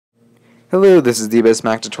Hello, this is the Abyss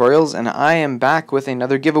Mac Tutorials, and I am back with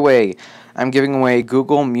another giveaway. I'm giving away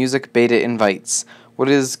Google Music Beta invites. What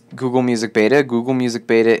is Google Music Beta? Google Music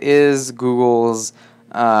Beta is Google's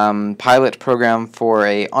pilot program for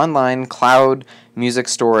a online cloud music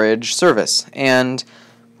storage service. And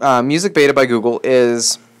Music Beta by Google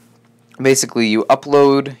is basically you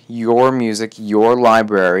upload your music, your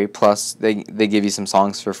library, plus they give you some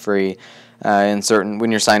songs for free. When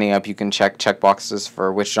you're signing up, you can check boxes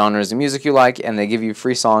for which genres of music you like, and they give you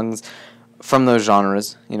free songs from those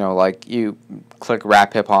genres. You know, like you click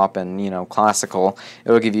rap, hip hop, and classical.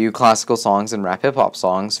 It will give you classical songs and rap, hip hop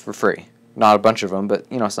songs for free. Not a bunch of them, but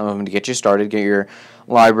some of them to get you started, get your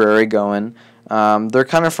library going. They're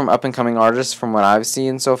kind of from up and coming artists, from what I've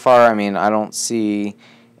seen so far. I mean, I don't see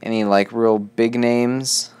any like real big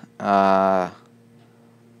names. Let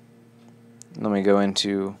me go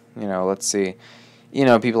into, let's see,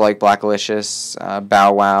 people like Blackalicious,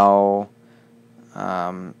 Bow Wow,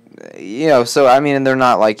 so I mean, they're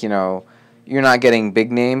not like, you're not getting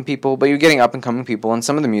big name people, but you're getting up and coming people, and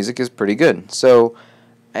some of the music is pretty good. So,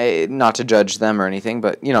 not to judge them or anything,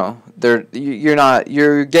 but you're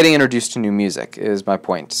getting introduced to new music is my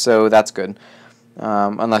point. So that's good,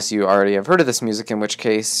 unless you already have heard of this music, in which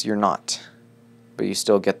case you're not, but you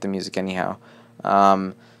still get the music anyhow.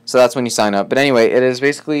 So that's when you sign up. But anyway, it is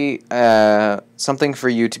basically something for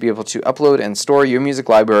you to be able to upload and store your music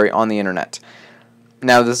library on the internet.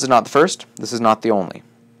 Now, this is not the first. This is not the only.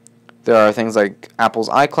 There are things like Apple's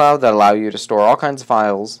iCloud that allow you to store all kinds of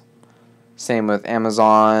files. Same with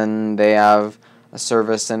Amazon. They have a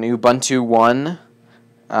service, and Ubuntu One.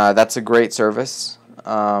 That's a great service.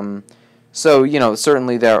 So,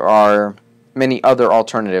 certainly there are many other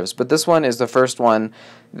alternatives, but this one is the first one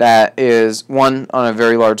that is, one, on a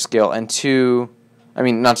very large scale, and two, I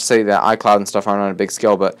mean, not to say that iCloud and stuff aren't on a big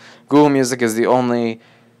scale, but Google Music is the only,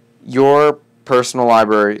 your personal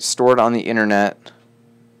library stored on the internet,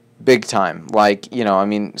 big time. Like, I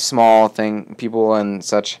mean, small thing, people and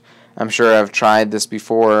such, I'm sure have tried this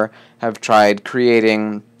before, have tried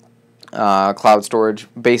creating cloud storage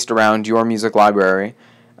based around your music library.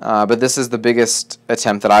 But this is the biggest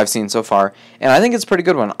attempt that I've seen so far, and I think it's a pretty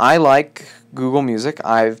good one. I like Google Music.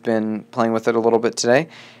 I've been playing with it a little bit today,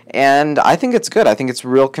 and I think it's good. I think it's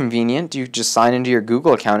real convenient. You just sign into your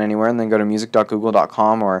Google account anywhere and then go to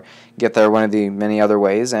music.google.com or get there one of the many other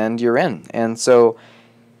ways, and you're in. And so,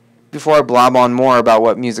 before I blab on more about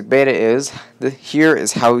what Music Beta is, here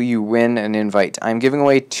is how you win an invite. I'm giving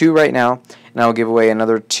away 2 right now, and I'll give away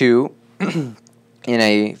another 2 in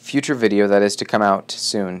a future video that is to come out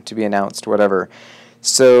soon, to be announced, whatever.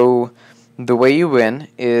 So, the way you win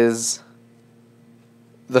is,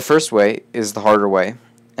 the first way is the harder way,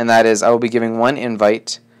 and that is I will be giving 1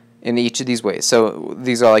 invite in each of these ways. So,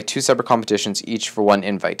 these are like 2 separate competitions, each for 1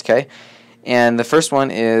 invite, okay? And the first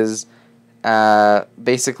one is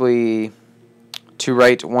basically to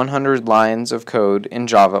write 100 lines of code in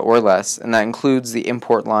Java or less, and that includes the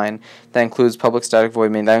import line, that includes public static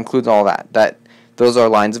void main, that includes all that. Those are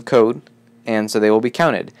lines of code, and so they will be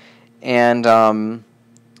counted. And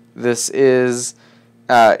this is,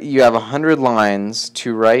 you have 100 lines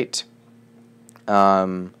to write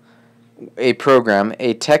a program,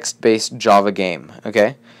 a text-based Java game,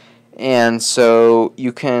 okay? And so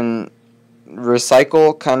you can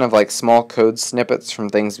recycle kind of like small code snippets from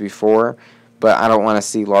things before, but I don't want to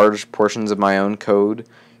see large portions of my own code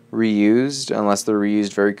reused unless they're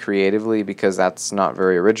reused very creatively, because that's not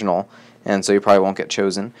very original, and so you probably won't get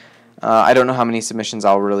chosen. I don't know how many submissions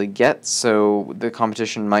I'll really get, so the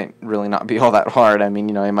competition might really not be all that hard. I mean,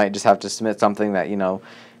 you might just have to submit something that,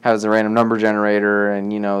 has a random number generator,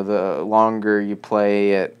 and, the longer you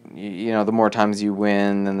play it, the more times you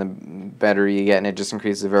win, and the better you get, and it just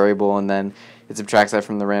increases the variable, and then it subtracts that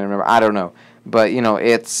from the random number. I don't know. But,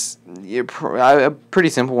 it's a pretty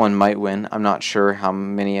simple one might win. I'm not sure how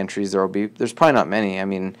many entries there will be. There's probably not many. I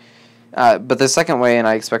mean, but the second way, and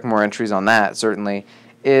I expect more entries on that, certainly,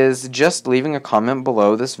 is just leaving a comment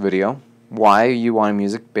below this video why you want a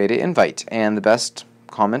Music Beta invite. And the best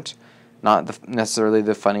comment, not necessarily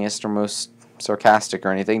the funniest or most sarcastic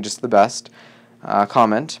or anything, just the best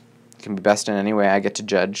comment. It can be best in any way I get to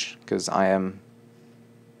judge, because I am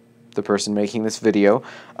the person making this video.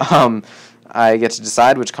 I get to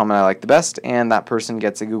decide which comment I like the best, and that person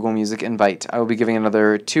gets a Google Music invite. I will be giving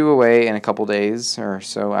another 2 away in a couple days or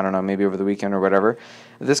so, I don't know, maybe over the weekend or whatever.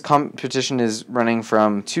 This competition is running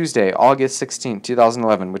from Tuesday, August 16th,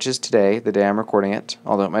 2011, which is today, the day I'm recording it,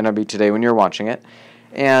 although it might not be today when you're watching it.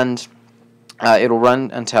 And it'll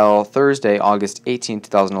run until Thursday, August 18th,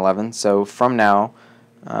 2011, so from now,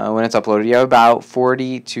 when it's uploaded, you have about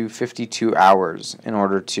 40 to 52 hours in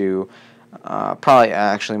order to probably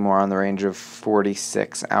actually more on the range of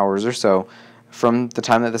 46 hours or so from the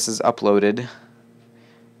time that this is uploaded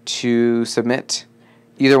to submit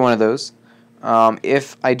either one of those.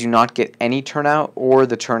 If I do not get any turnout, or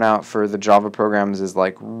the turnout for the Java programs is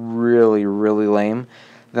like really, really lame,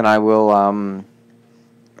 then I will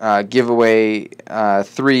give away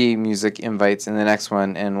 3 music invites in the next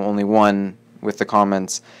one, and only 1 with the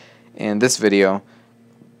comments in this video.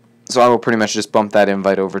 So I will pretty much just bump that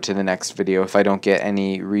invite over to the next video if I don't get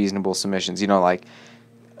any reasonable submissions. You know, like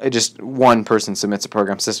just one person submits a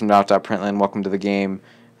program, system.out.println, welcome to the game,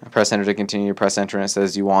 press enter to continue, press enter, and it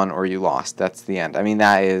says you won or you lost. That's the end. I mean,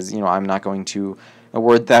 that is, I'm not going to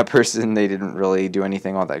award that person. They didn't really do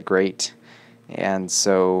anything all that great. And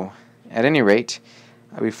so, at any rate,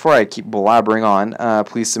 before I keep blabbering on,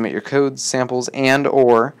 please submit your codes, samples, and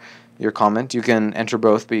or your comment. You can enter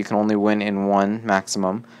both, but you can only win in one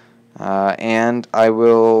maximum. And I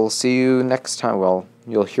will see you next time. Well,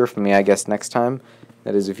 you'll hear from me, I guess, next time.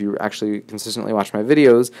 That is, if you actually consistently watch my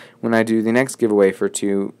videos, when I do the next giveaway for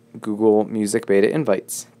 2 Google Music Beta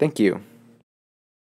invites. Thank you.